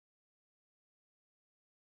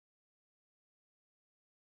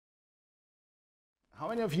How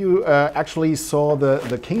many of you actually saw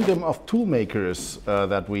the Kingdom of Toolmakers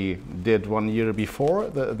that we did 1 year before,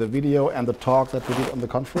 the video and the talk that we did on the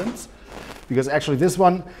conference? Because actually this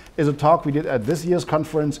one is a talk we did at this year's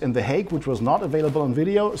conference in The Hague, which was not available on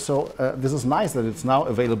video. So this is nice that it's now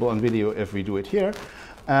available on video if we do it here.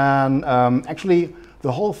 And actually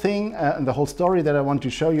the whole thing and the whole story that I want to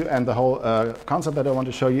show you and the whole concept that I want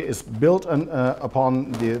to show you is built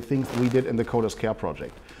upon the things we did in the Coders Care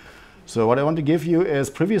project. So what I want to give you is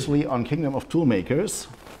previously on Kingdom of Toolmakers.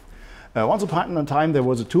 Once upon a time there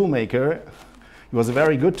was a toolmaker. He was a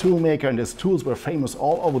very good toolmaker and his tools were famous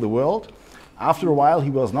all over the world. After a while he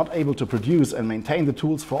was not able to produce and maintain the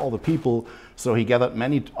tools for all the people, so he gathered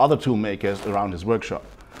many other toolmakers around his workshop.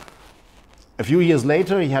 A few years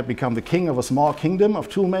later he had become the king of a small kingdom of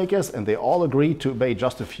toolmakers, and they all agreed to obey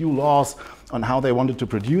just a few laws on how they wanted to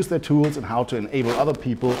produce their tools and how to enable other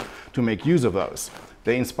people to make use of those.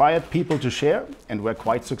 They inspired people to share and were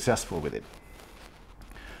quite successful with it.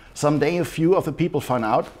 Someday a few of the people found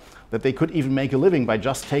out that they could even make a living by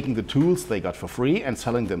just taking the tools they got for free and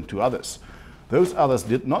selling them to others. Those others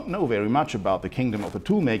did not know very much about the kingdom of the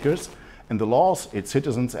toolmakers and the laws its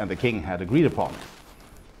citizens and the king had agreed upon.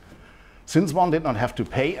 Since one did not have to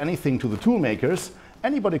pay anything to the toolmakers,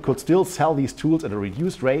 anybody could still sell these tools at a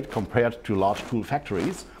reduced rate compared to large tool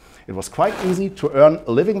factories. It was quite easy to earn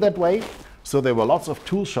a living that way. So there were lots of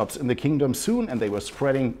tool shops in the kingdom soon, and they were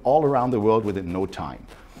spreading all around the world within no time.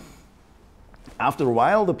 After a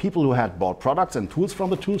while, the people who had bought products and tools from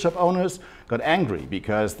the tool shop owners got angry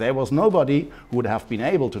because there was nobody who would have been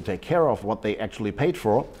able to take care of what they actually paid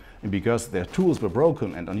for, and because their tools were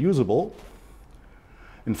broken and unusable.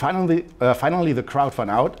 And finally the crowd found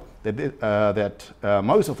out that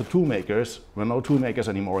most of the toolmakers were no toolmakers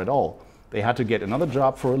anymore at all. They had to get another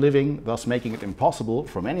job for a living, thus making it impossible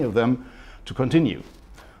for many of them to continue.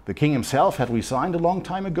 The king himself had resigned a long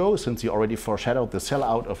time ago, since he already foreshadowed the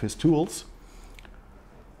sellout of his tools.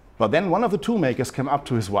 But then one of the toolmakers came up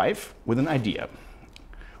to his wife with an idea.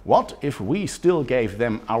 What if we still gave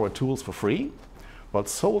them our tools for free, but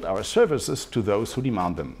sold our services to those who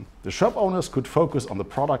demand them? The shop owners could focus on the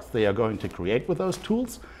products they are going to create with those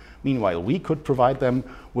tools. Meanwhile, we could provide them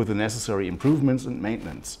with the necessary improvements and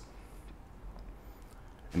maintenance.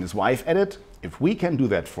 And his wife added, if we can do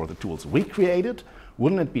that for the tools we created,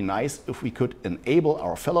 wouldn't it be nice if we could enable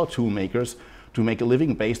our fellow toolmakers to make a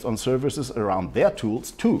living based on services around their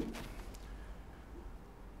tools too?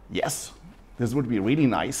 Yes, this would be really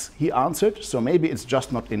nice, he answered. So maybe it's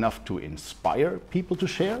just not enough to inspire people to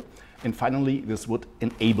share. And finally, this would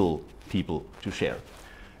enable people to share.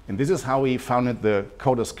 And this is how we founded the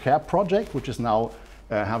Coders Care project, which is now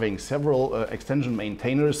having several extension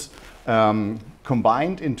maintainers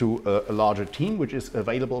combined into a larger team, which is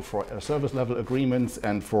available for service level agreements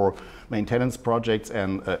and for maintenance projects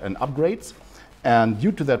and upgrades. And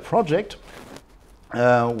due to that project,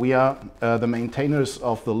 we are the maintainers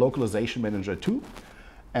of the Localization Manager 2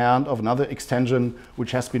 and of another extension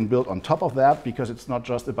which has been built on top of that, because it's not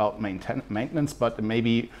just about maintenance, but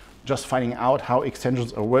maybe just finding out how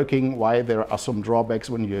extensions are working, why there are some drawbacks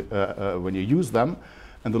when you use them.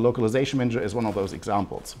 And the Localization Manager is one of those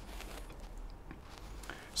examples.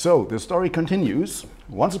 So the story continues.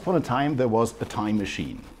 Once upon a time there was a time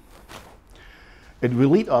machine. It will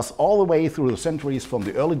lead us all the way through the centuries, from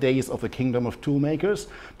the early days of the Kingdom of Toolmakers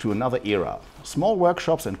to another era. Small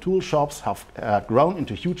workshops and tool shops have grown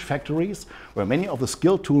into huge factories where many of the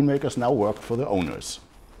skilled toolmakers now work for their owners.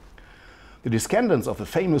 The descendants of the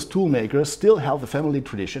famous toolmakers still held the family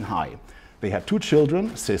tradition high. They had 2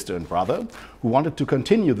 children, sister and brother, who wanted to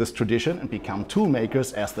continue this tradition and become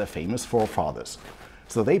toolmakers as their famous forefathers.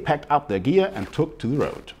 So they packed up their gear and took to the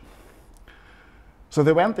road. So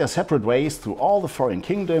they went their separate ways through all the foreign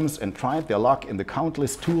kingdoms and tried their luck in the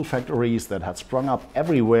countless tool factories that had sprung up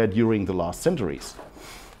everywhere during the last centuries.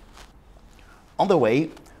 On the way,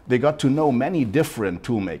 they got to know many different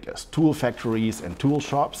toolmakers, tool factories and tool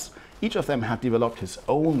shops. Each of them had developed his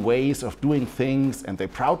own ways of doing things, and they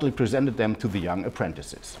proudly presented them to the young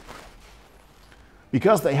apprentices.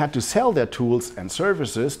 Because they had to sell their tools and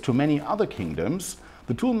services to many other kingdoms,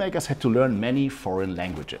 the toolmakers had to learn many foreign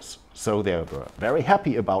languages. So they were very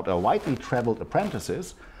happy about our widely traveled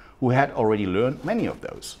apprentices who had already learned many of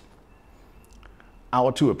those.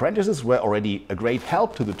 Our 2 apprentices were already a great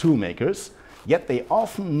help to the toolmakers, yet they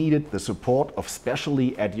often needed the support of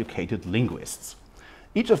specially educated linguists.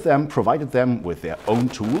 Each of them provided them with their own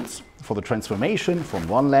tools for the transformation from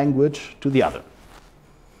one language to the other.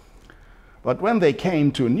 But when they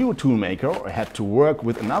came to a new toolmaker or had to work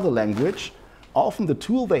with another language, often the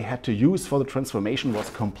tool they had to use for the transformation was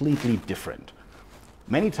completely different.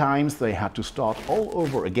 Many times they had to start all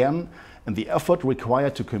over again, and the effort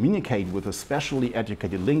required to communicate with the specially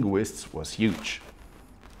educated linguists was huge.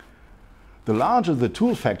 The larger the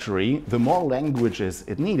tool factory, the more languages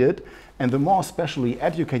it needed, and the more specially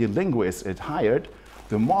educated linguists it hired,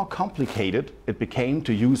 the more complicated it became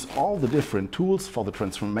to use all the different tools for the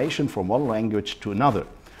transformation from one language to another.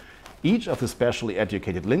 Each of the specially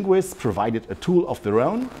educated linguists provided a tool of their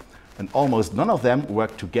own, and almost none of them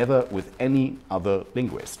worked together with any other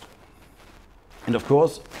linguist. And of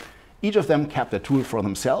course, each of them kept their tool for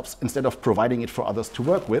themselves instead of providing it for others to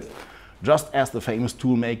work with, just as the famous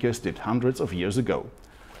tool makers did hundreds of years ago.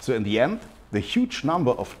 So in the end, the huge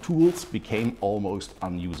number of tools became almost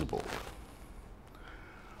unusable.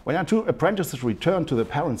 When our two apprentices returned to the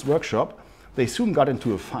parents' workshop, they soon got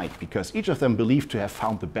into a fight because each of them believed to have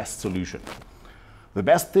found the best solution. The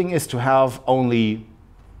best thing is to have only,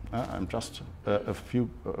 I'm just a few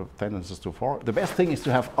sentences too far. The best thing is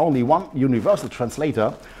to have only one universal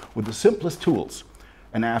translator with the simplest tools.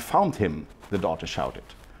 And I have found him, the daughter shouted.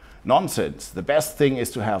 Nonsense, the best thing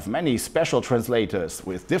is to have many special translators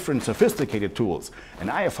with different sophisticated tools. And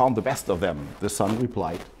I have found the best of them, the son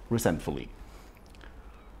replied resentfully.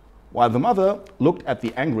 While the mother looked at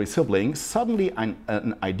the angry siblings, suddenly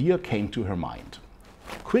an idea came to her mind.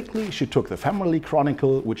 Quickly, she took the family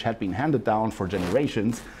chronicle, which had been handed down for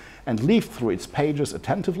generations, and leafed through its pages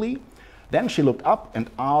attentively. Then she looked up and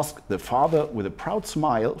asked the father with a proud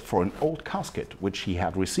smile for an old casket, which he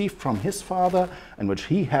had received from his father and which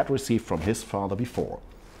he had received from his father before.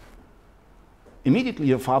 Immediately,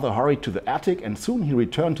 her father hurried to the attic, and soon he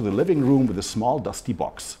returned to the living room with a small dusty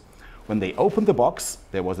box. When they opened the box,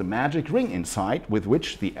 there was a magic ring inside with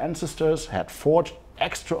which the ancestors had forged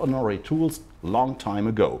extraordinary tools long time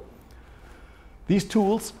ago. These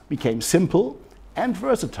tools became simple and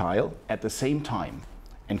versatile at the same time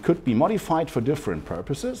and could be modified for different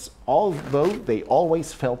purposes, although they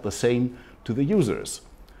always felt the same to the users.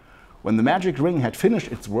 When the magic ring had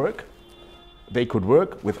finished its work, they could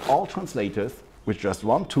work with all translators with just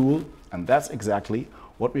one tool, and that's exactly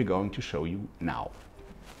what we're going to show you now.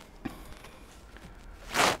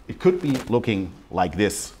 It could be looking like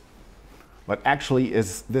this, but actually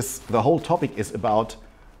the whole topic is about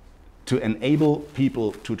to enable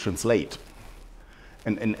people to translate.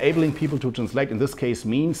 And enabling people to translate in this case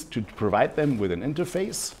means to provide them with an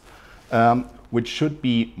interface which should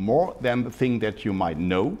be more than the thing that you might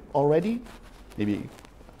know already. Maybe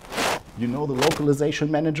you know the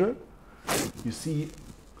localization manager. You see,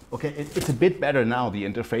 okay, it's a bit better now, the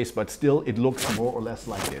interface, but still it looks more or less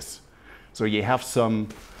like this. So you have some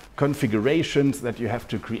configurations that you have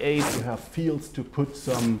to create, you have fields to put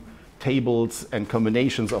some tables and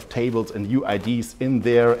combinations of tables and UIDs in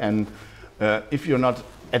there, and if you're not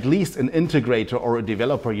at least an integrator or a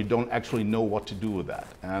developer, you don't actually know what to do with that.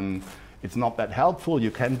 And it's not that helpful.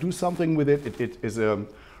 You can do something with it. It is a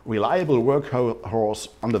reliable workhorse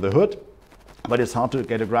under the hood, but it's hard to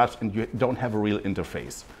get a grasp and you don't have a real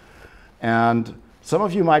interface. And some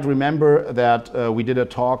of you might remember that we did a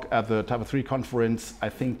talk at the Type 3 conference, I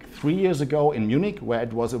think 3 years ago in Munich, where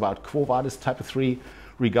it was about Quo Vadis Type 3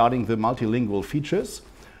 regarding the multilingual features.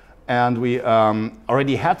 And we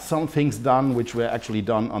already had some things done which were actually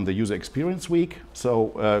done on the user experience week.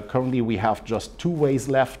 So currently we have just 2 ways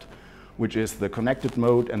left, which is the connected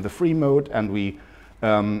mode and the free mode. And we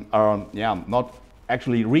are not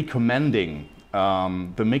actually recommending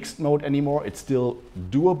the mixed mode anymore. It's still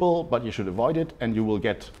doable, but you should avoid it, and you will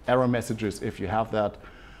get error messages if you have that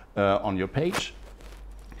on your page.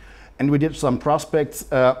 And we did some prospects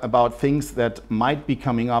about things that might be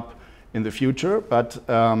coming up in the future, but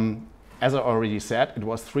as I already said, it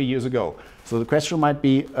was 3 years ago. So the question might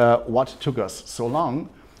be, what took us so long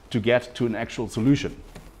to get to an actual solution?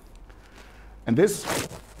 And this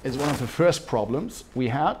is one of the first problems we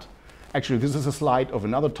had. Actually, this is a slide of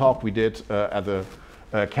another talk we did at the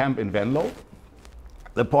camp in Venlo.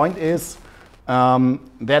 The point is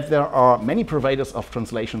that there are many providers of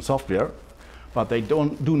translation software, but they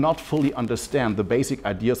do not fully understand the basic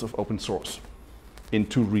ideas of open source in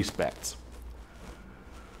 2 respects.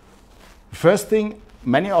 First thing,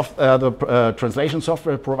 many of the translation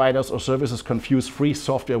software providers or services confuse free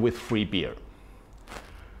software with free beer.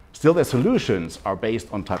 Still, their solutions are based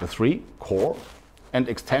on Type 3 core and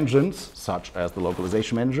extensions such as the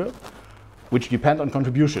localization manager, which depend on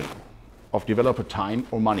contribution of developer time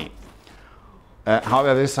or money.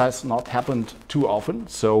 However, this has not happened too often,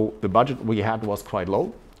 so the budget we had was quite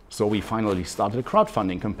low. So we finally started a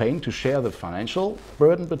crowdfunding campaign to share the financial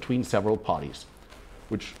burden between several parties,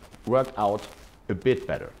 which worked out a bit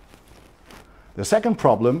better. The second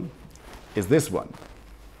problem is this one.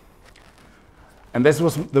 And this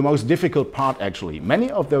was the most difficult part actually.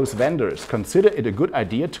 Many of those vendors consider it a good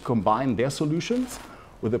idea to combine their solutions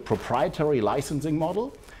with a proprietary licensing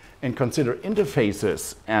model and consider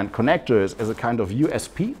interfaces and connectors as a kind of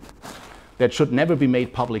USP that should never be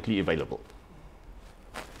made publicly available.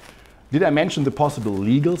 Did I mention the possible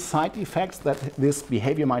legal side effects that this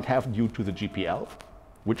behavior might have due to the GPL,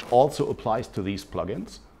 which also applies to these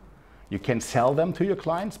plugins? You can sell them to your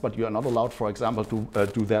clients, but you are not allowed, for example, to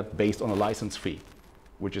do that based on a license fee,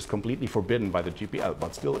 which is completely forbidden by the GPL,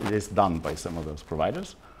 but still it is done by some of those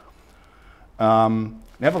providers.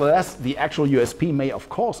 Nevertheless, the actual USP may, of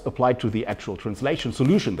course, apply to the actual translation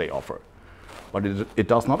solution they offer, but it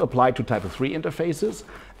does not apply to Type 3 interfaces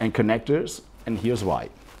and connectors, and here's why.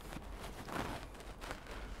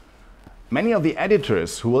 Many of the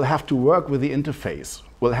editors who will have to work with the interface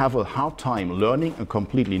will have a hard time learning a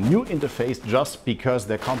completely new interface just because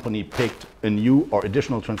their company picked a new or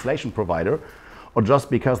additional translation provider, or just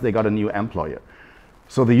because they got a new employer.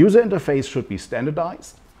 So the user interface should be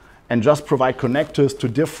standardized and just provide connectors to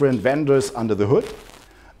different vendors under the hood.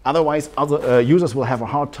 Otherwise, other users will have a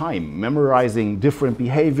hard time memorizing different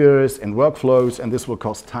behaviors and workflows, and this will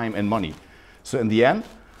cost time and money. So in the end,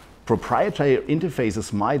 proprietary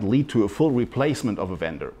interfaces might lead to a full replacement of a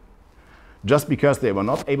vendor, just because they were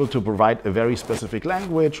not able to provide a very specific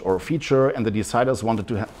language or feature, and the deciders wanted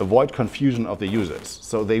to avoid confusion of the users.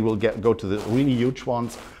 So they will go to the really huge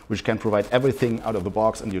ones, which can provide everything out of the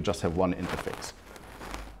box, and you just have one interface.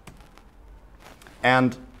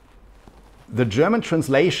 And the German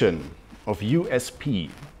translation of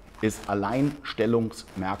USP is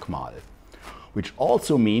Alleinstellungsmerkmal, which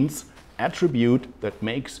also means attribute that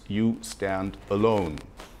makes you stand alone,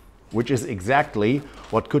 which is exactly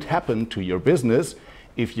what could happen to your business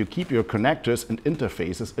if you keep your connectors and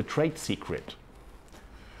interfaces a trade secret.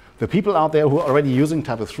 The people out there who are already using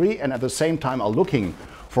Type 3 and at the same time are looking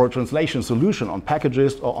for a translation solution on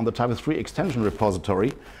packages or on the Type 3 extension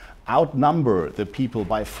repository outnumber the people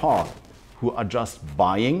by far who are just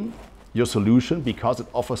buying your solution because it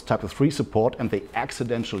offers Type 3 support and they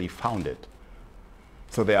accidentally found it.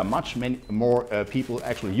 So there are many more people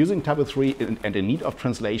actually using Type 3 and in need of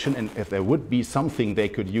translation, and if there would be something they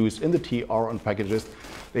could use in the TR on packages,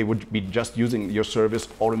 they would be just using your service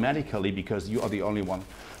automatically because you are the only one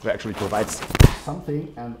who actually provides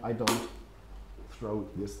something, and I don't throw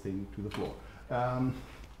this thing to the floor.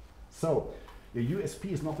 So your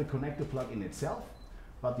USP is not the connector plugin itself,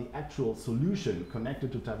 but the actual solution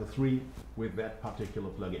connected to Type 3 with that particular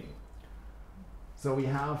plugin. So we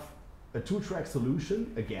have a two-track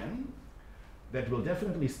solution, again, that will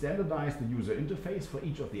definitely standardize the user interface for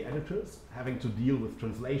each of the editors, having to deal with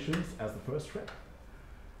translations as the first track,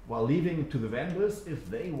 while leaving it to the vendors if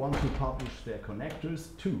they want to publish their connectors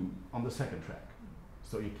too on the second track.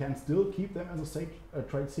 So you can still keep them as a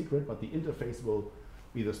trade secret, but the interface will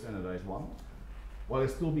be the standardized one. While it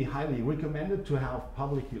still be highly recommended to have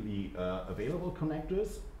publicly available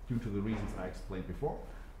connectors due to the reasons I explained before.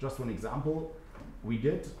 Just one example, we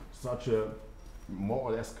did such a more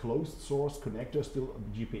or less closed source connector, still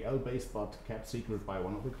GPL based, but kept secret by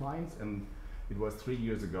one of the clients, and it was 3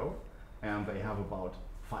 years ago, and they have about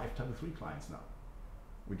 5 Type 3 clients now,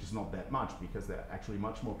 which is not that much because there are actually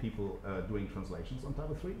much more people doing translations on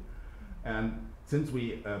Type 3. And since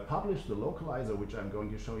we published the Localizer, which I'm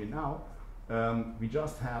going to show you now, we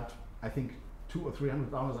just had, I think, 200 or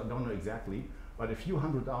 300 downloads, I don't know exactly, but a few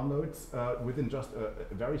hundred downloads within just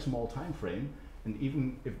a very small time frame. And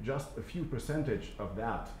even if just a few percentage of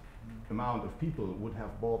that amount of people would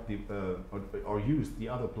have bought the or used the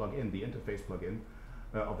other plugin, the interface plugin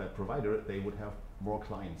of that provider, they would have more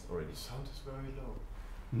clients already. The sound is very low.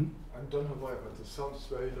 Mm-hmm. I don't know why, but the sound is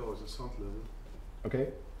very low, the sound level. Okay.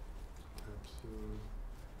 Perhaps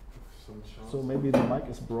some chance. So maybe the mic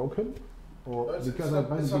is broken, or no, because it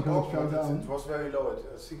fell down. It was very low.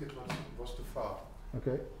 I think it was too far.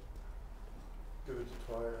 Okay. Give it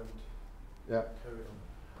a try and yeah. carry on.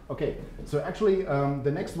 Okay, so actually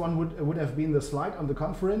the next one would have been the slide on the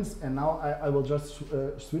conference, and now I will just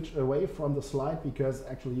switch away from the slide because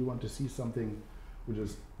actually you want to see something which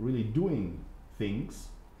is really doing things.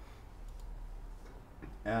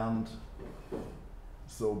 And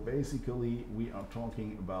so basically we are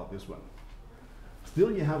talking about this one.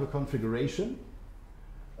 Still you have a configuration,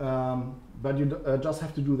 but you just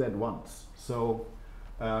have to do that once. So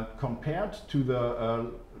compared to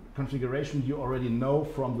the configuration you already know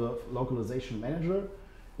from the localization manager,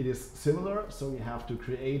 it is similar. So you have to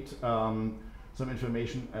create some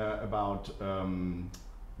information about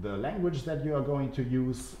the language that you are going to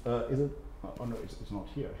use. Is it? Oh no, it's not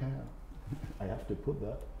here. I have to put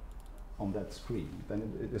that. on that screen. Then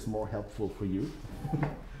it is more helpful for you.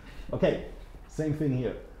 Okay, same thing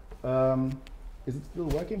here. Is it still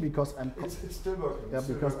working? Because I'm It's still working. yeah, It's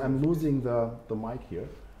still because working. I'm losing the mic here.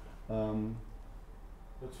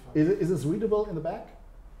 That's fine. Is this readable in the back?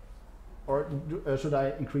 Or should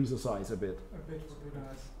I increase the size a bit? A bit would be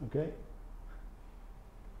nice. Okay.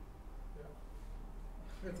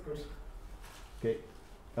 That's good. Okay.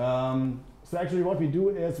 So actually what we do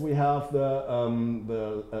is we have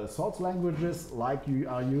the source languages like you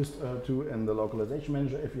are used to in the localization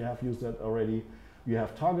manager if you have used that already. You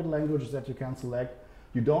have target languages that you can select.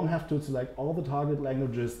 You don't have to select all the target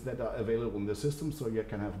languages that are available in the system, so you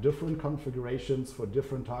can have different configurations for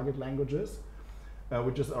different target languages,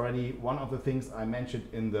 which is already one of the things I mentioned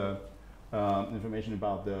in the information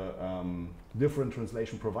about the different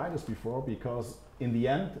translation providers before, because in the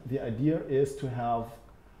end, the idea is to have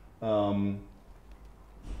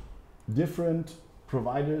different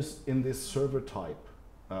providers in this server type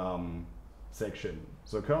section.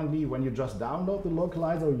 So currently, when you just download the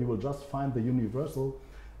localizer, you will just find the universal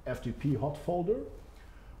FTP hot folder,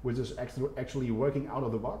 which is actually working out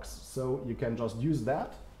of the box. So you can just use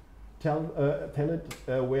that, tell it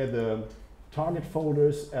where the target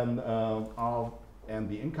folders and are and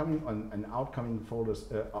the incoming and outgoing folders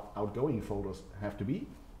have to be,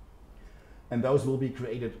 and those will be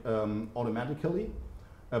created automatically,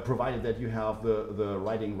 provided that you have the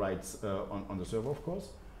writing rights on the server, of course.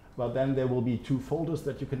 But then there will be 2 folders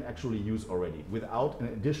that you can actually use already without an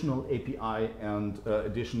additional API and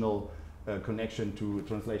additional connection to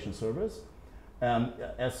translation servers. And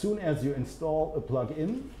as soon as you install a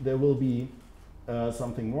plugin, there will be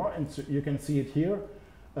something more, and so you can see it here.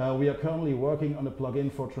 We are currently working on a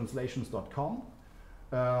plugin for translations.com,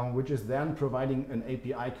 which is then providing an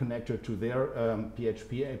API connector to their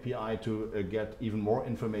PHP API to get even more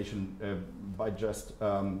information by just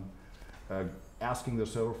asking the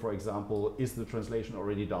server, for example, is the translation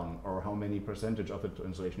already done, or how many percentage of the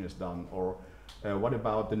translation is done, or what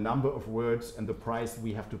about the number of words and the price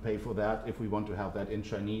we have to pay for that if we want to have that in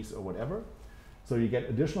Chinese or whatever. So you get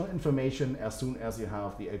additional information as soon as you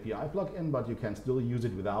have the API plugin, but you can still use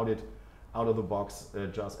it without it out of the box,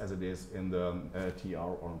 just as it is in the TR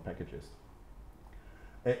or packages.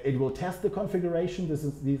 It will test the configuration.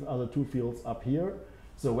 These are the 2 fields up here.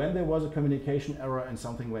 So when there was a communication error and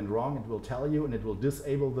something went wrong, it will tell you, and it will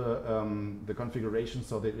disable the configuration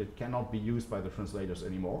so that it cannot be used by the translators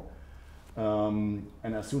anymore. And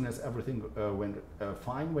as soon as everything went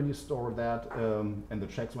fine when you store that and the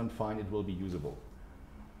checks went fine, it will be usable.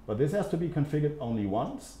 But this has to be configured only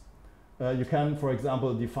once. You can, for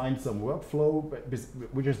example, define some workflow,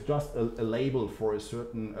 which is just a label for a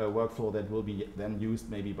certain workflow that will be then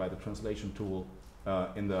used maybe by the translation tool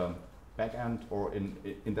in the backend or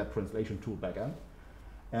in that translation tool backend.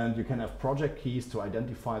 And you can have project keys to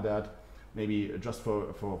identify that, maybe just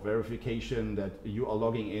for verification that you are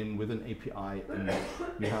logging in with an API and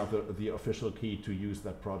you have the official key to use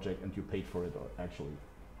that project and you paid for it actually.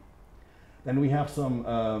 Then we have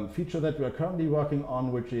some feature that we are currently working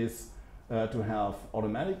on, which is to have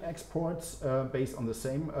automatic exports based on the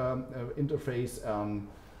same interface.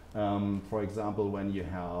 For example, when you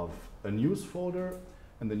have a news folder,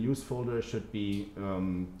 and the news folder should be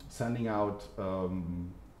sending out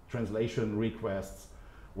translation requests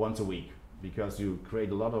once a week, because you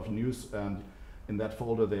create a lot of news, and in that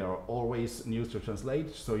folder there are always news to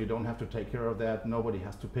translate, so you don't have to take care of that. Nobody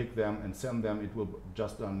has to pick them and send them. It will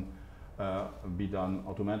just be done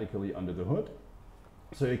automatically under the hood.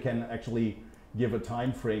 So you can actually give a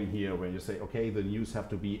time frame here where you say, okay, the news have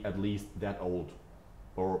to be at least that old,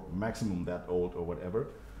 or maximum that old, or whatever.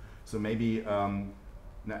 So maybe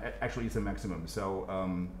no, actually it's a maximum. So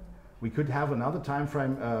we could have another time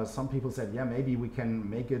frame. Some people said, yeah, maybe we can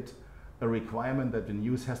make it a requirement that the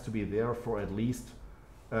news has to be there for at least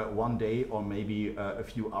 1 day or maybe a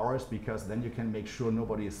few hours, because then you can make sure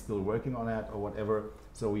nobody is still working on that or whatever.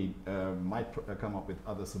 So we might come up with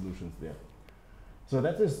other solutions there. So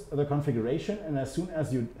that is the configuration, and as soon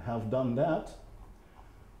as you have done that,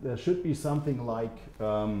 there should be something like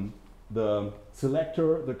the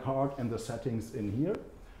selector, the card, and the settings in here.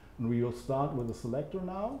 And we will start with the selector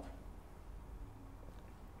now.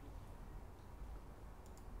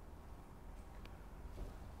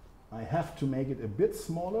 I have to make it a bit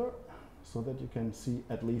smaller so that you can see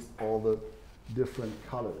at least all the different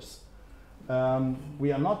colors.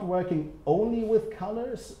 We are not working only with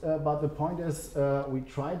colors, but the point is we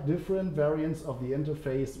tried different variants of the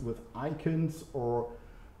interface with icons or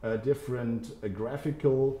different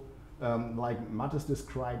graphical, like Mattis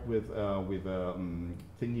described with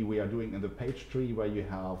thingy we are doing in the page tree, where you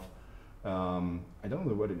have I don't know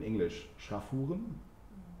the word in English, Schraffuren,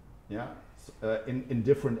 yeah, in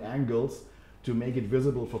different angles to make it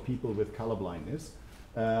visible for people with color blindness.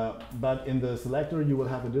 But in the selector you will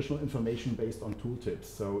have additional information based on tooltips,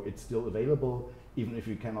 so it's still available even if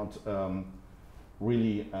you cannot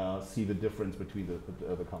really see the difference between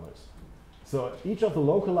the colors. So each of the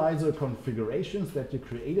localizer configurations that you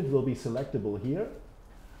created will be selectable here.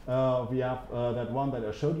 We have that one that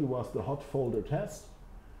I showed you was the hot folder test.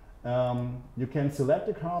 You can select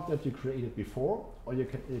a card that you created before, or you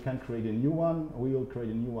can create a new one. We will create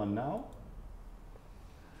a new one now.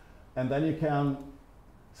 And then you can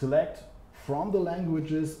select from the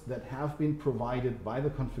languages that have been provided by the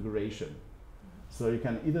configuration. So you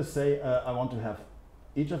can either say, I want to have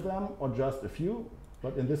each of them or just a few,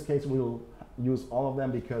 but in this case we'll use all of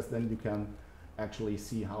them because then you can actually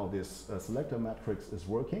see how this selector matrix is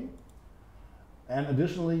working. And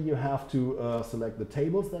additionally you have to select the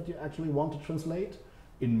tables that you actually want to translate.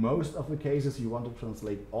 In most of the cases you want to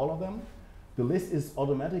translate all of them. The list is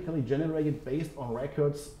automatically generated based on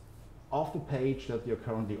records of the page that you're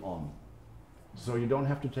currently on. So you don't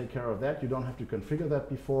have to take care of that, you don't have to configure that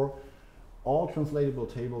before. All translatable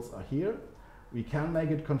tables are here. We can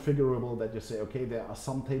make it configurable that you say, okay, there are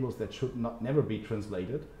some tables that should never be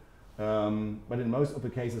translated, but in most of the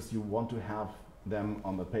cases you want to have them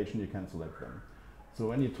on the page and you can select them. So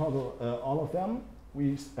when you toggle all of them,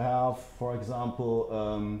 we have, for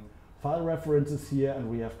example, file references here, and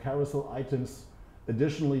we have carousel items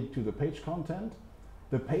additionally to the page content.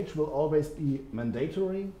 The page will always be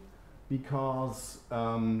mandatory because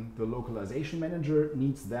the localization manager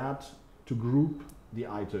needs that to group the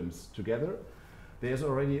items together. There's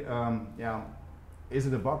already, is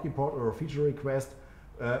it a bug report or a feature request?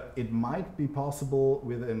 It might be possible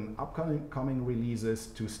within upcoming releases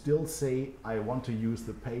to still say, I want to use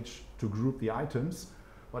the page to group the items,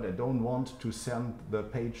 but I don't want to send the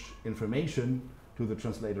page information to the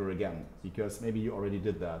translator again, because maybe you already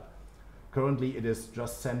did that. Currently it is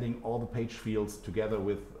just sending all the page fields together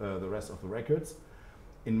with the rest of the records.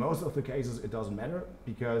 In most of the cases it doesn't matter,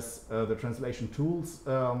 because the translation tools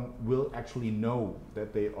will actually know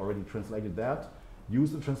that they already translated that,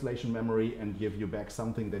 use the translation memory and give you back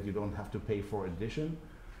something that you don't have to pay for addition.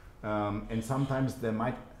 And sometimes there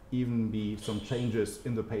might even be some changes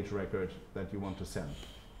in the page record that you want to send.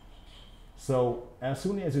 So as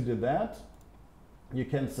soon as you did that, you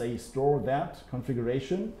can say store that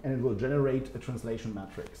configuration and it will generate a translation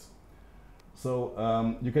matrix.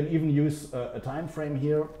 So you can even use a time frame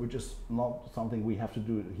here, which is not something we have to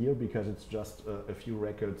do here because it's just a few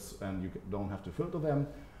records and you don't have to filter them.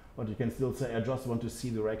 But you can still say, I just want to see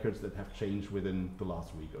the records that have changed within the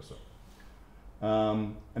last week or so.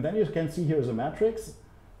 And then you can see here is a matrix.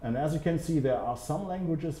 And as you can see, there are some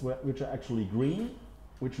languages which are actually green,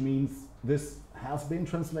 which means this has been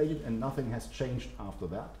translated and nothing has changed after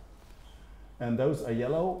that. And those are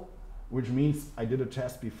yellow, which means I did a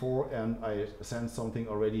test before and I sent something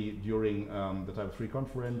already during the Type 3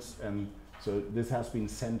 conference, and so this has been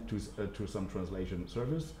sent to some translation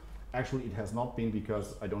service. Actually, it has not been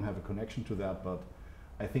because I don't have a connection to that, but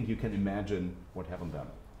I think you can imagine what happened then.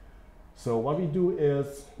 So what we do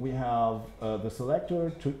is we have the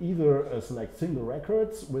selector to either select single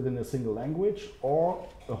records within a single language or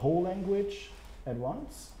a whole language at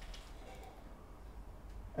once.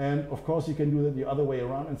 And of course you can do it the other way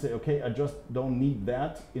around and say, okay, I just don't need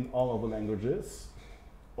that in all of the languages,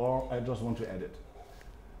 or I just want to edit.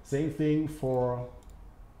 Same thing for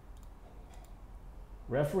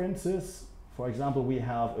references. For example, we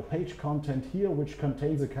have a page content here which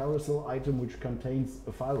contains a carousel item which contains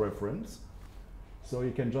a file reference. So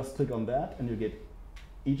you can just click on that and you get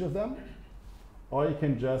each of them, or you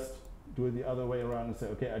can just do it the other way around and say,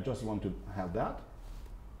 okay, I just want to have that.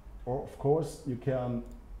 Or of course you can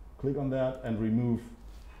click on that and remove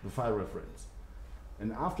the file reference.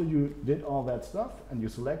 And after you did all that stuff and you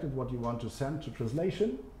selected what you want to send to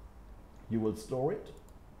translation, you will store it.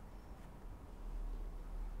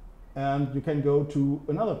 And you can go to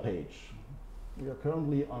another page. We are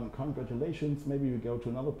currently on congratulations. Maybe we go to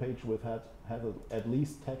another page with has at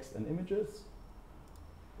least text and images.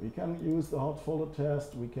 We can use the hot folder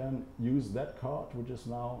test. We can use that card, which is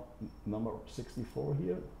now number 64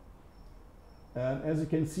 here. And as you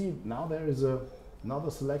can see, now there is another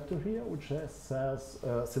selector here, which says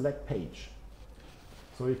select page.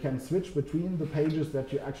 So you can switch between the pages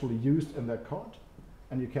that you actually used in that card.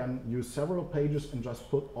 And you can use several pages and just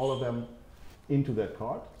put all of them into that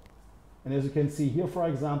card. And as you can see here, for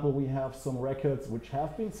example, we have some records which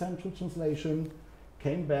have been sent to translation,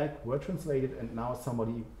 came back, were translated, and now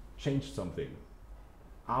somebody changed something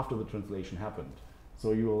after the translation happened.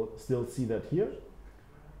 So you will still see that here.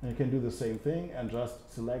 And you can do the same thing and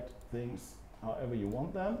just select things however you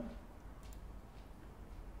want them.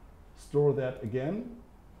 Store that again.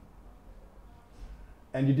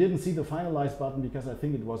 And you didn't see the finalize button because I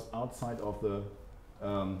think it was outside of the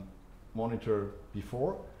monitor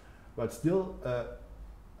before. But still,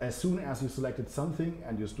 as soon as you selected something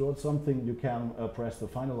and you stored something, you can press the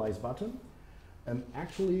finalize button. And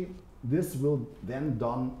actually, this will then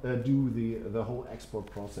do the whole export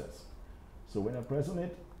process. So when I press on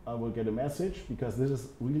it, I will get a message because this is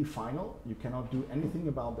really final. You cannot do anything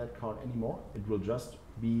about that card anymore. It will just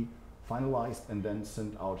be finalized and then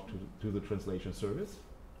sent out to the translation service.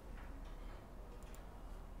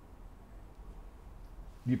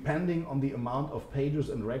 Depending on the amount of pages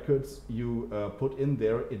and records you put in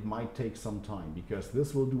there, it might take some time because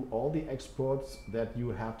this will do all the exports that you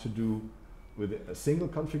had to do with single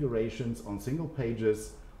configurations on single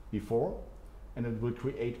pages before, and it will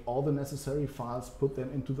create all the necessary files, put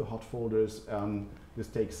them into the hot folders, and this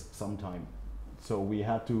takes some time. So we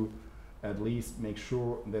had to at least make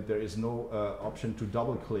sure that there is no option to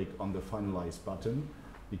double click on the finalize button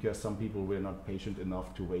because some people were not patient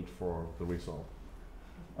enough to wait for the result.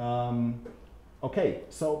 Okay,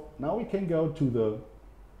 so now we can go to the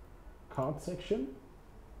card section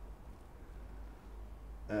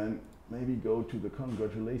and maybe go to the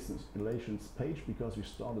congratulations page because we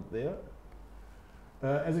started there.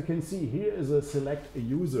 As you can see, here is a select a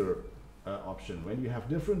user option. When you have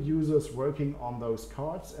different users working on those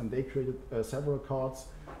cards and they created several cards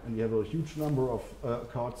and you have a huge number of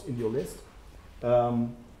cards in your list,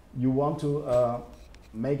 you want to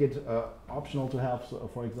make it optional to have, so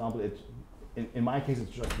for example, in my case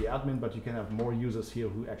it's just the admin, but you can have more users here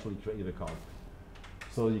who actually created a card.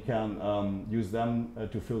 So you can use them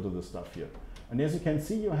to filter the stuff here. And as you can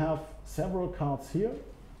see, you have several cards here,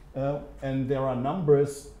 and there are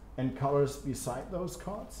numbers and colors beside those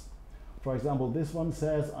cards. For example, this one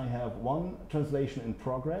says I have 1 translation in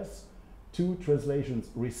progress, 2 translations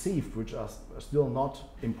received, which are still not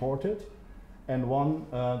imported, and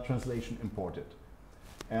 1 translation imported.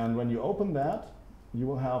 And when you open that, you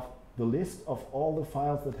will have the list of all the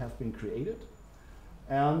files that have been created.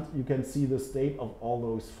 And you can see the state of all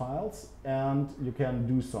those files, and you can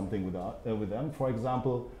do something with them. For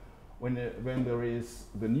example, when there is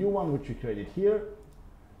the new one which we created here,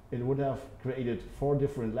 it would have created 4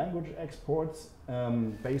 different language exports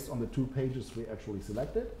based on the 2 pages we actually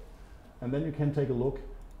selected. And then you can take a look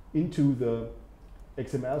into the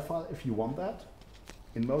XML file if you want that.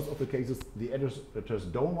 In most of the cases, the editors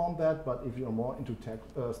don't want that, but if you're more into tech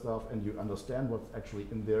stuff and you understand what's actually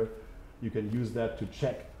in there, you can use that to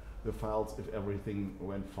check the files if everything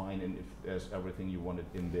went fine and if there's everything you wanted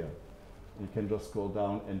in there. You can just scroll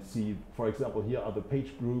down and see, for example, here are the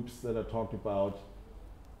page groups that I talked about,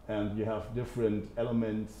 and you have different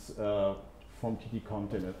elements from TT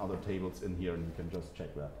content and other tables in here, and you can just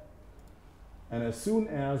check that. And as soon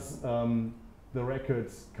as the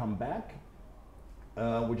records come back,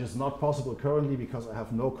 which is not possible currently because I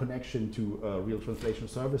have no connection to a real translation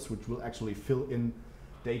service which will actually fill in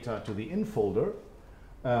data to the in folder,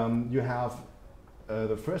 you have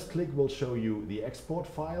the first click will show you the export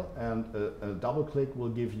file, and a double click will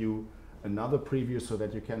give you another preview so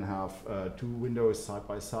that you can have 2 windows side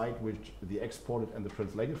by side with the exported and the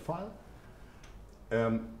translated file.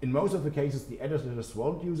 In most of the cases the editors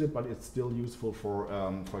won't use it, but it's still useful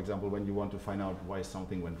for example, when you want to find out why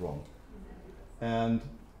something went wrong. And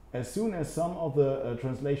as soon as some of the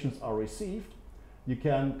translations are received, you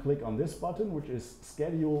can click on this button, which is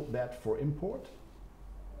schedule that for import.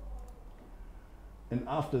 And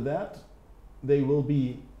after that, they will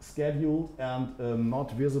be scheduled and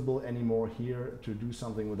not visible anymore here to do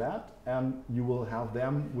something with that. And you will have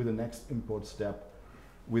them with the next import step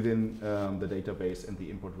within the database, and the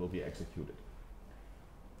import will be executed.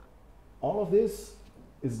 All of this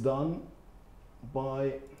is done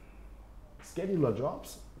by scheduler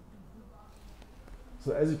jobs.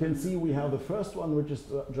 So as you can see, we have the first one, which is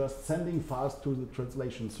just sending files to the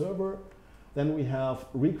translation server. Then we have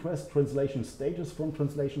request translation status from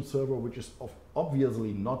translation server, which is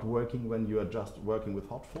obviously not working when you are just working with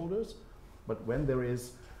hot folders. But when there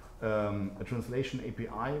is a translation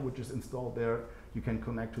API which is installed there, you can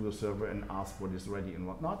connect to the server and ask what is ready and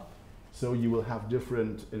what not. So you will have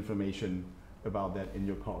different information about that in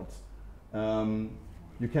your cards.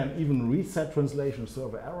 You can even reset translation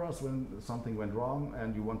server errors when something went wrong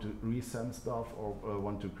and you want to resend stuff or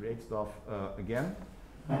want to create stuff again.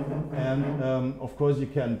 And of course you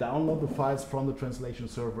can download the files from the translation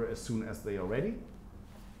server as soon as they are ready.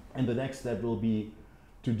 And the next step will be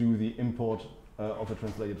to do the import of the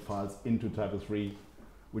translated files into Typo 3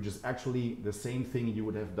 which is actually the same thing you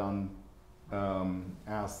would have done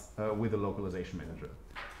as with the localization manager.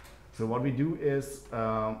 So what we do is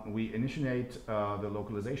we initiate the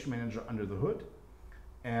localization manager under the hood,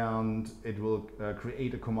 and it will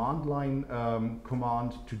create a command line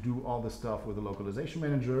command to do all the stuff with the localization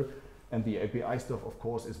manager. And the API stuff, of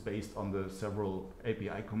course, is based on the several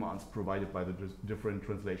API commands provided by the different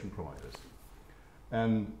translation providers.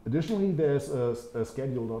 And additionally, there's a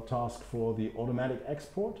scheduled or task for the automatic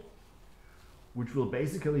export, which will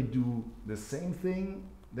basically do the same thing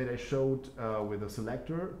that I showed with a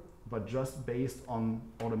selector, but just based on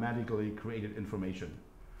automatically created information.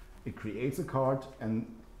 It creates a card, and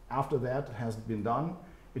after that has been done,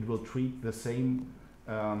 it will treat the same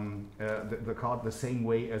the card the same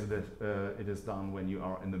way as it is done when you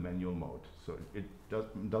are in the manual mode. So it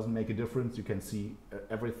doesn't make a difference. You can see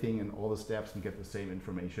everything and all the steps and get the same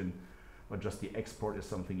information, but just the export is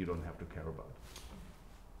something you don't have to care about.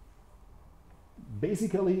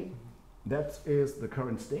 Basically, that is the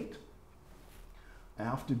current state. I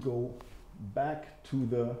have to go back to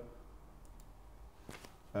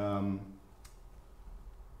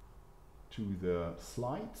the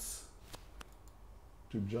slides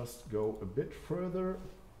to just go a bit further.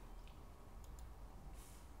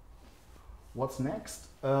 What's next?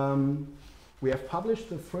 We have published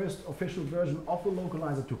the first official version of the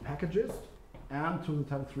localizer to packages and to the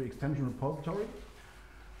Type 3 extension repository.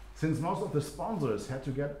 Since most of the sponsors had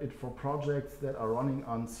to get it for projects that are running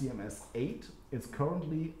on CMS 8, it's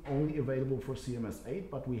currently only available for CMS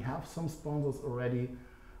 8, but we have some sponsors already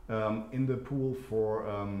in the pool for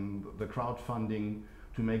the crowdfunding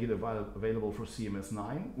to make it available for CMS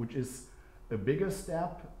 9, which is a bigger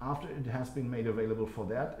step. After it has been made available for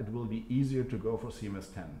that, it will be easier to go for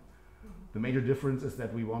CMS 10. The major difference is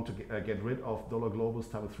that we want to get rid of $globals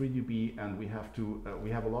Type 3DB, and we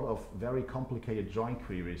have a lot of very complicated join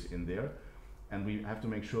queries in there, and we have to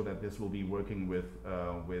make sure that this will be working with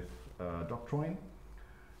Doctrine,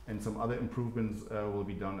 and some other improvements will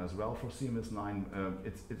be done as well for CMS 9.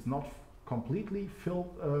 It's not completely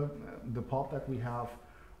filled the pot that we have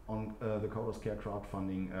on the Coders Care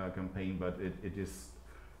crowdfunding campaign, but it is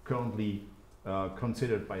currently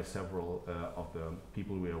considered by several of the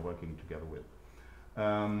people we are working together with.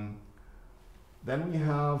 Then we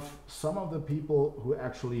have some of the people who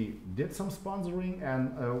actually did some sponsoring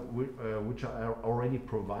and which are already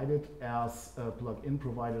provided as plugin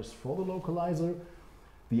providers for the localizer.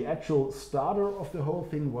 The actual starter of the whole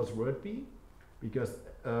thing was WordBee, because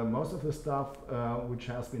most of the stuff which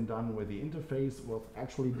has been done with the interface was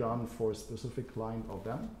actually done for a specific client of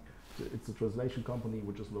them. It's a translation company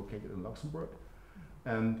which is located in Luxembourg,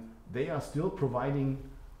 and they are still providing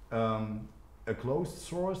a closed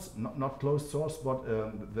source, not closed source, but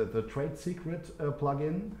the trade secret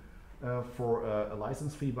plugin for a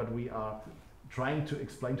license fee, but we are trying to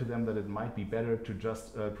explain to them that it might be better to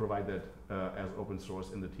just provide that as open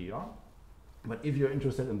source in the TR. But if you're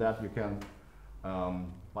interested in that, you can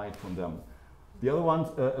buy it from them. The other ones,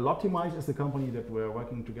 Localizer is the company that we're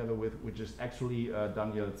working together with, which is actually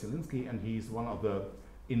Daniel Zielinski, and he's one of the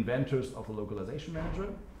inventors of the localization manager.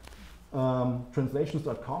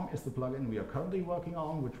 Translations.com is the plugin we are currently working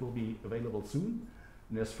on, which will be available soon.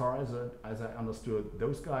 And as far as I understood,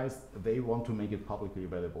 those guys, they want to make it publicly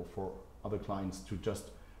available for other clients to just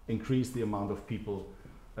increase the amount of people,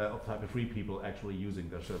 of Type 3 people actually using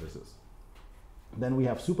their services. Then we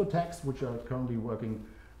have SuperText, which are currently working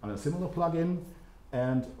on a similar plugin,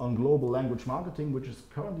 and on Global Language Marketing, which is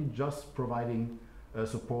currently just providing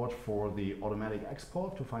support for the automatic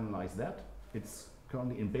export to finalize that. It's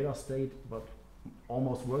currently in beta state, but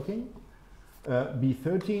almost working.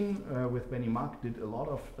 B13 with Benny Mack did a lot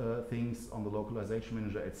of things on the localization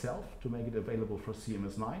manager itself to make it available for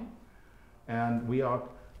CMS 9. And we are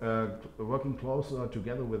working closer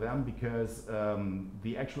together with them because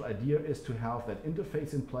the actual idea is to have that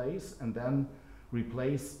interface in place and then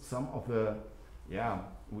replace some of the,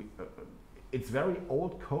 it's very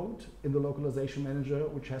old code in the localization manager,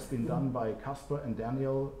 which has been done by Casper and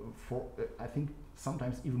Daniel for, I think,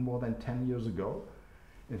 sometimes even more than 10 years ago.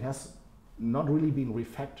 It has not really been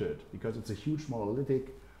refactored because it's a huge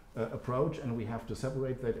monolithic approach, and we have to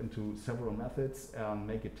separate that into several methods and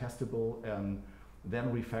make it testable and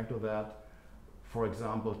then refactor that, for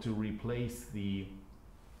example, to replace the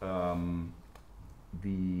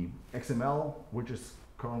XML, which is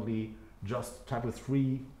currently just Type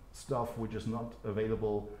 3 stuff, which is not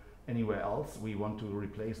available anywhere else. We want to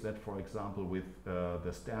replace that, for example, with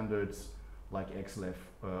the standards like XLEF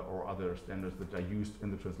or other standards that are used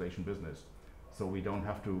in the translation business. So we don't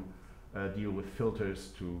have to deal with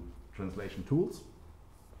filters to translation tools.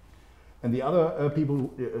 And the other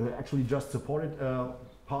people who actually just supported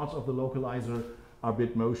parts of the localizer are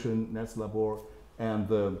Bitmotion, Netzlabor, and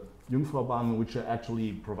the Jungfraubahn, which are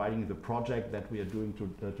actually providing the project that we are doing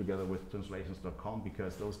together with translations.com,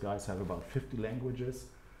 because those guys have about 50 languages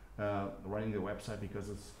running the website, because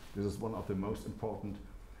this is one of the most important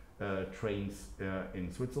trains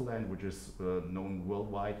in Switzerland, which is known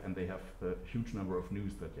worldwide, and they have a huge number of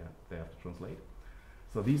news that they have to translate.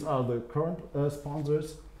 So these are the current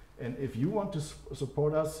sponsors, and if you want to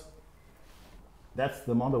support us, that's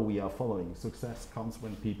the model we are following. Success comes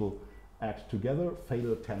when people act together.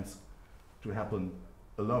 Failure tends to happen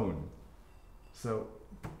alone. So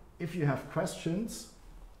if you have questions,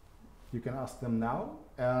 you can ask them now,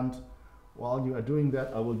 and while you are doing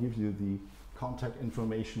that, I will give you the contact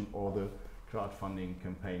information or the crowdfunding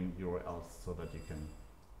campaign URLs so that you can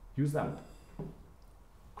use them.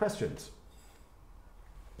 Questions?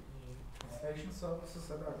 The translation services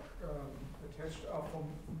that are attached are from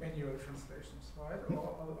manual translations, right?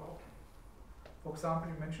 Or, for example,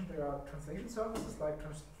 you mentioned there are translation services like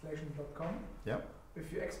translation.com. Yeah.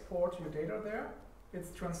 If you export your data there, it's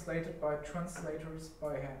translated by translators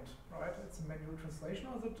by hand, right? It's a manual translation,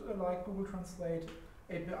 or is it like Google Translate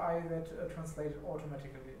API that translates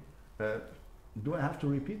automatically? Do I have to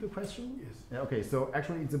repeat the question? Yes. Yeah, okay, so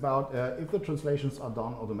actually it's about if the translations are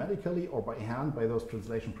done automatically or by hand by those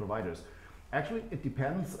translation providers. Actually, it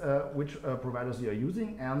depends which providers you are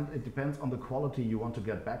using, and it depends on the quality you want to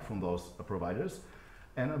get back from those providers.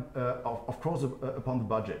 And of course upon the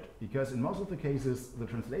budget, because in most of the cases the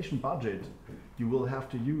translation budget you will have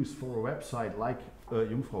to use for a website like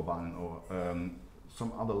Jungfraubahn or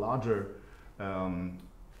some other larger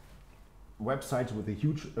websites with a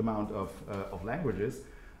huge amount of languages.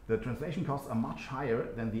 The translation costs are much higher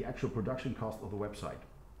than the actual production cost of the website.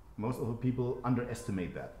 Most of the people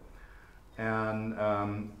underestimate that.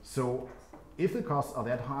 And so if the costs are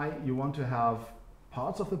that high, you want to have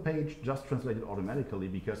parts of the page just translated automatically,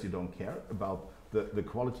 because you don't care about the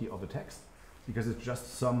quality of the text, because it's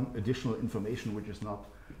just some additional information which is not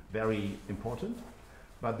very important.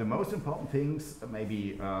 But the most important things,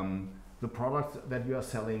 maybe the product that you are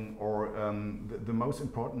selling, or the most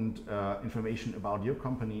important information about your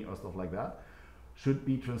company or stuff like that, should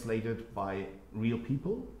be translated by real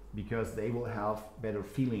people, because they will have better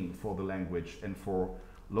feeling for the language and for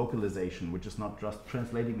localization, which is not just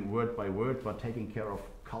translating word by word, but taking care of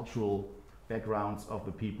cultural backgrounds of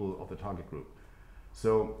the people of the target group.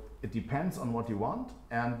 So it depends on what you want,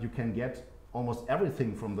 and you can get almost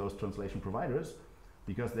everything from those translation providers,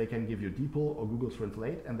 because they can give you DeepL or Google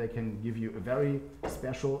Translate, and they can give you a very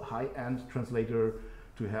special high-end translator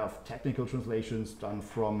to have technical translations done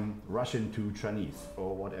from Russian to Chinese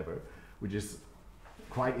or whatever, which is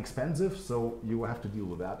quite expensive, so you have to deal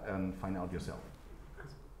with that and find out yourself.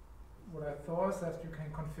 What I thought is that you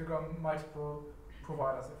can configure multiple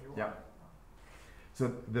providers if you want. Yeah.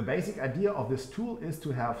 So the basic idea of this tool is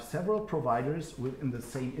to have several providers within the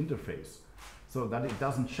same interface, so that it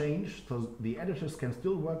doesn't change, so the editors can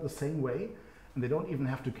still work the same way, and they don't even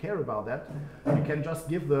have to care about that. You can just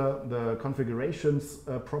give the configurations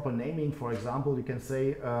proper naming. For example, you can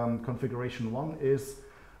say configuration 1 is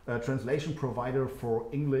a translation provider for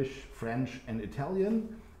English, French, and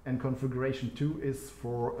Italian, and configuration 2 is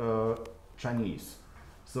for Chinese.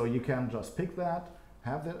 So you can just pick that,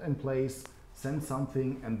 have that in place, send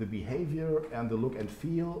something, and the behavior and the look and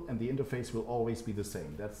feel and the interface will always be the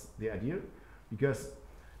same. That's the idea, because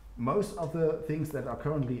most of the things that are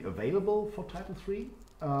currently available for Title III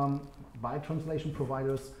by translation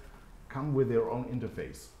providers come with their own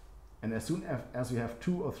interface. And as soon as you have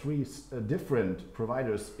 2 or 3 different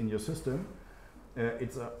providers in your system,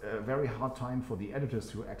 it's a very hard time for the editors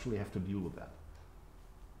who actually have to deal with that.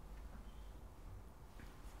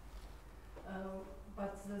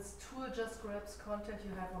 But this tool just grabs content you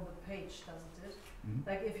have on the page, doesn't it? Mm-hmm.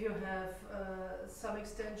 Like if you have some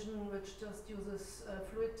extension which just uses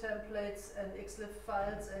fluid templates and XLIF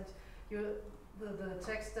files, and the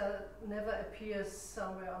text never appears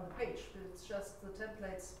somewhere on the page, but it's just the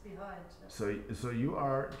templates behind. So you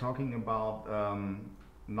are talking about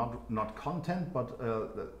not content, but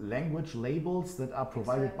language labels that are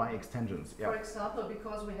provided by extensions. For example,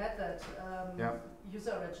 because we had that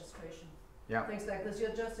user registration. Yeah. Things like this. You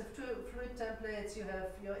just have 2 fluid templates, you have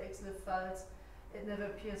your XLIF files, it never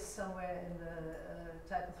appears somewhere in the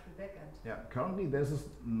Title III backend. Yeah, currently this is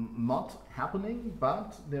not happening,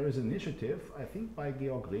 but there is an initiative, I think by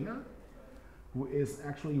Georg Ringer, who is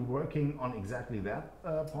actually working on exactly that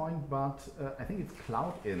point, but I think it's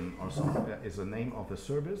CloudIn or something is the name of the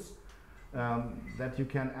service, that you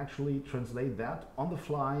can actually translate that on the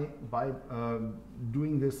fly by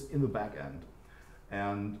doing this in the back end.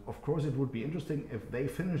 And of course it would be interesting if they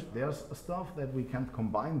finish their stuff, that we can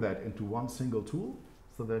combine that into one single tool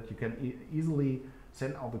so that you can easily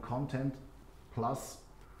send out the content plus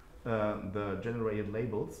the generated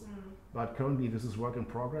labels. But currently this is work in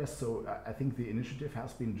progress, so I think the initiative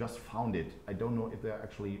has been just founded. I don't know if they're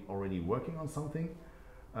actually already working on something,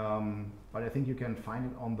 but I think you can find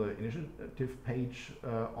it on the initiative page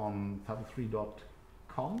on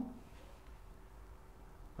T3CRR.com.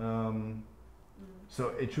 So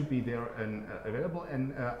it should be there and available,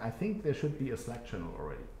 and I think there should be a Slack channel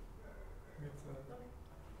already.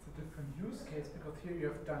 It's a different use case, because here you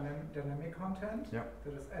have dynamic content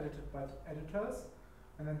that is edited by editors,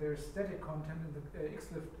 and then there's static content in the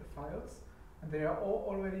XLIF files, and they are all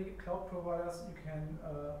already cloud providers. You can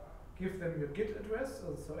give them your Git address,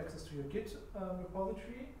 so access to your Git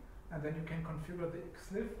repository, and then you can configure the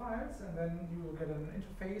XLIF files, and then you will get an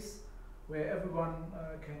interface where everyone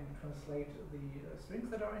can translate the strings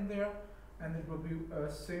that are in there, and it will be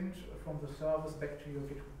synced from the service back to your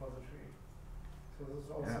Git repository. So this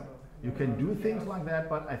is also you can do things like that,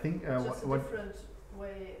 but I think just a different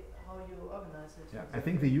way how you organize it. I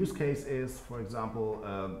think the use case is, for example,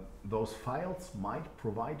 those files might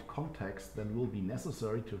provide context that will be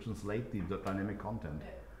necessary to translate the dynamic content.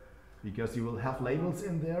 Because you will have labels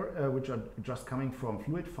in there which are just coming from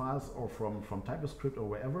fluid files or from TypeScript or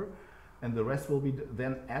wherever, and the rest will be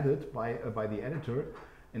then added by the editor.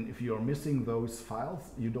 And if you are missing those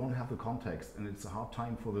files, you don't have the context, and it's a hard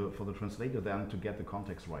time for the translator then to get the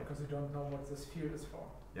context right. Because you don't know what this field is for.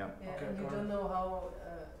 Yeah. Okay, and you don't know how.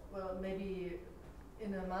 Well, maybe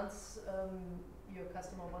in a month your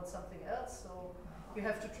customer wants something else, so you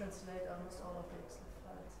have to translate almost all of the XLIF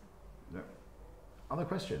files. Yeah. Other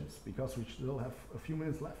questions? Because we still have a few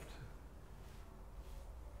minutes left.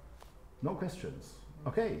 No questions.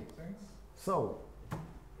 Okay. Thanks. So,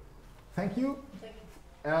 thank you. Thank you.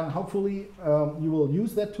 And hopefully you will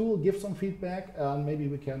use that tool, give some feedback, and maybe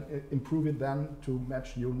we can improve it then to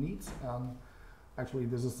match your needs. Actually,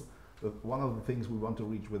 this is one of the things we want to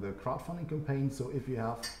reach with a crowdfunding campaign. So if you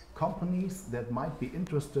have companies that might be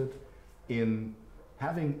interested in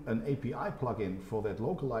having an API plugin for that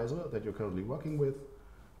localizer that you're currently working with,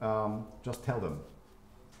 just tell them.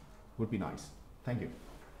 Would be nice. Thank you.